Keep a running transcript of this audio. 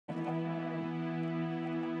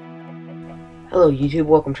Hello YouTube,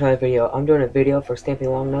 welcome to another video. I'm doing a video for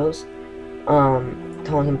Stampylongnose,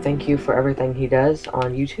 telling him thank you for everything he does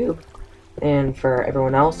on YouTube and for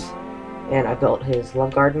everyone else. And I built his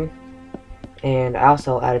love garden, and I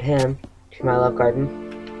also added him to my love garden.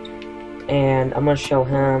 And I'm going to show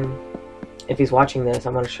him, if he's watching this,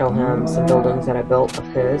 I'm going to show him some buildings that I built of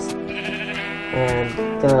his. And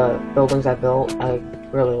the buildings I built, I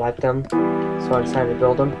really liked them, so I decided to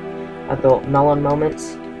build them. I built melon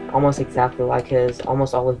moments, almost exactly like his.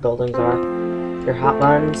 Almost all his buildings are. Your hot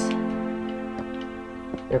buns,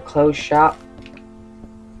 your clothes shop,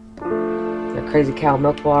 your crazy cow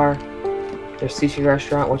milk bar, your sushi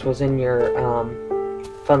restaurant, which was in your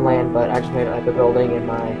Funland, but I just made it like a building in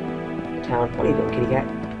my town. What are you doing, kitty cat?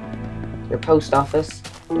 Your post office,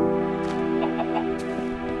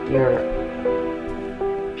 your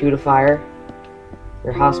beautifier,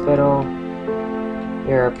 your hospital,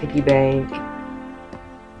 your piggy bank,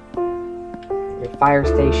 your fire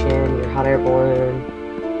station, your hot air balloon,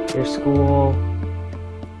 your school,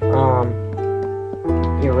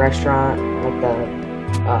 your restaurant, like the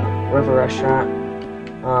river restaurant,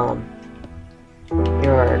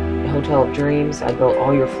 your hotel of dreams. I built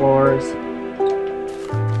all your floors.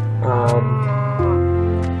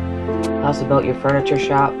 I also built your furniture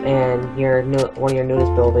shop and one of your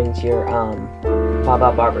newest buildings, your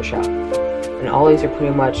Baba Barber Shop. And all these are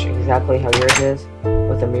pretty much exactly how yours is,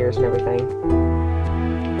 with the mirrors and everything.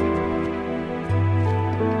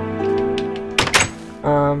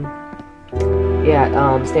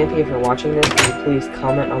 Stampy, if you're watching this, can you please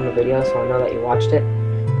comment on the video so I know that you watched it.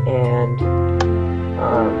 And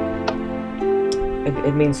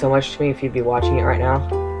it means so much to me if you'd be watching it right now,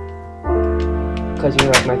 because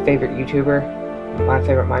you're like my favorite YouTuber, my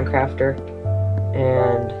favorite Minecrafter,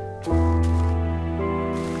 and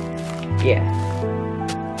yeah.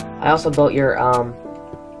 I also built your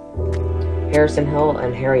Harrison Hill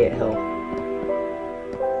and Harriet Hill.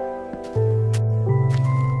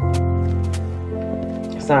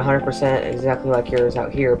 It's not 100% exactly like yours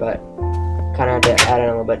out here, but kind of had to add in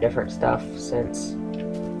a little bit different stuff since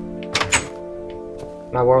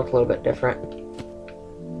my world's a little bit different.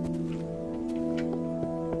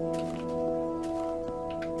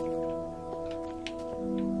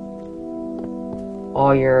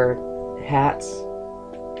 All your hats.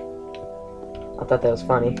 I thought that was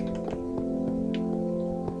funny.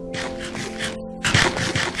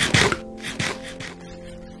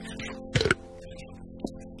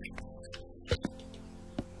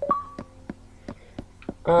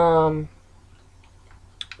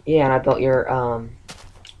 Yeah, and I built your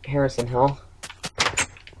Harrison Hill.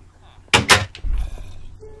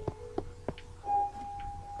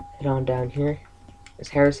 Head on down here. There's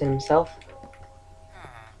Harrison himself.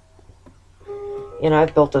 And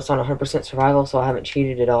I've built this on 100% survival, so I haven't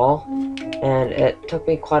cheated at all. And it took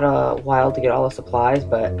me quite a while to get all the supplies,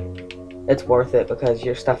 but it's worth it because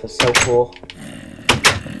your stuff is so cool.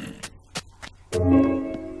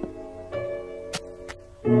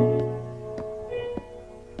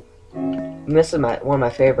 And this is one of my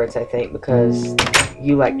favorites, I think, because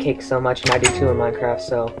you like cake so much, and I do too in Minecraft,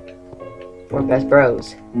 so we're best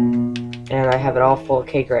bros. And I have it all full of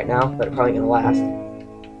cake right now, but it's probably gonna last.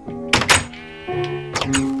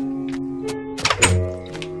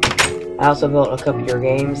 I also built a couple of your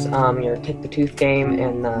games, your Take the Tooth game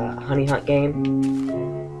and the Honey Hunt game.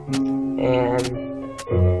 And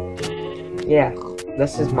yeah,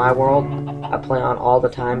 this is my world. I play on all the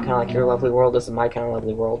time, kind of like your lovely world. This is my kind of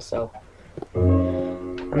lovely world, so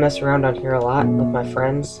I mess around on here a lot with my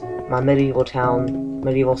friends. My medieval town,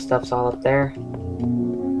 medieval stuff's all up there.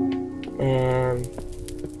 And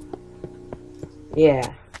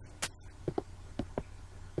yeah.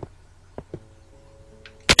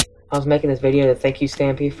 I was making this video to thank you,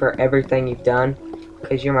 Stampy, for everything you've done,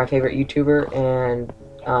 because you're my favorite YouTuber, and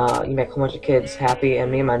you make a whole bunch of kids happy, and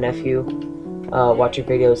me and my nephew watch your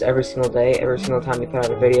videos every single day. Every single time you put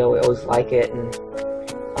out a video, we always like it, and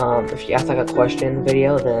if you ask like a question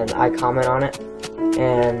video, then I comment on it,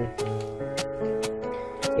 and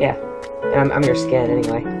yeah, and I'm your skin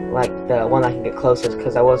anyway, like the one I can get closest,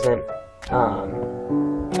 because I wasn't, I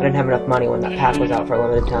didn't have enough money when that pack was out for a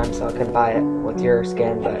limited time, so I couldn't buy it with your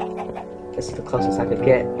skin, but this is the closest I could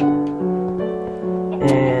get.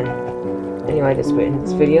 And anyway, just in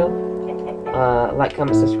this video, like,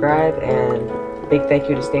 comment, subscribe, and big thank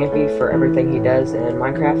you to Stampy for everything he does in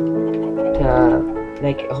Minecraft to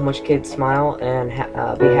make a whole bunch of kids smile and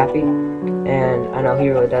be happy. And I know he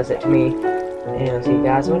really does it to me. And I'll see you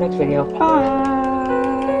guys in the next video. Bye!